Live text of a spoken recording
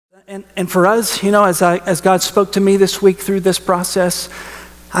And for us, as God spoke to me this week through this process,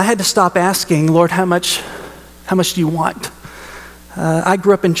 I had to stop asking, Lord, how much do you want? I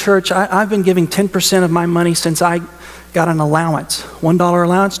grew up in church. I've been giving 10% of my money since I got an allowance. $1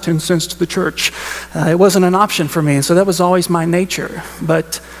 allowance, 10 cents to the church. It wasn't an option for me, and so that was always my nature.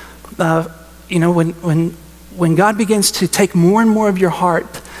 But, when God begins to take more and more of your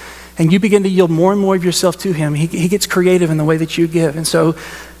heart, and you begin to yield more and more of yourself to him, he gets creative in the way that you give. And so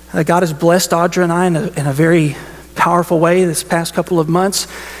God has blessed Audra and I in a very powerful way this past couple of months.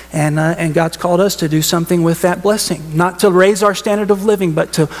 And God's called us to do something with that blessing. Not to raise our standard of living,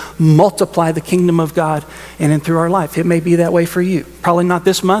 but to multiply the kingdom of God in and through our life. It may be that way for you. Probably not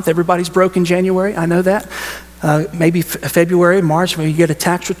this month. Everybody's broke in January. I know that. Maybe February, March, where you get a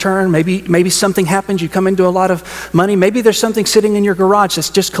tax return. Maybe something happens, you come into a lot of money. Maybe there's something sitting in your garage that's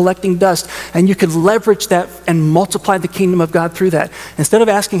just collecting dust, and you could leverage that and multiply the kingdom of God through that. Instead of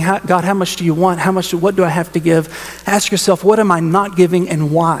asking God, how much do you want? What do I have to give? Ask yourself, what am I not giving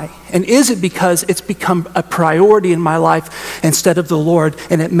and why? And is it because it's become a priority in my life instead of the Lord?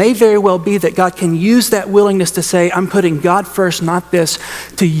 And it may very well be that God can use that willingness to say, I'm putting God first, not this,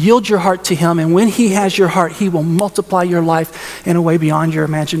 to yield your heart to him. And when he has your heart, he will multiply your life in a way beyond your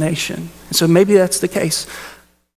imagination. And so maybe that's the case.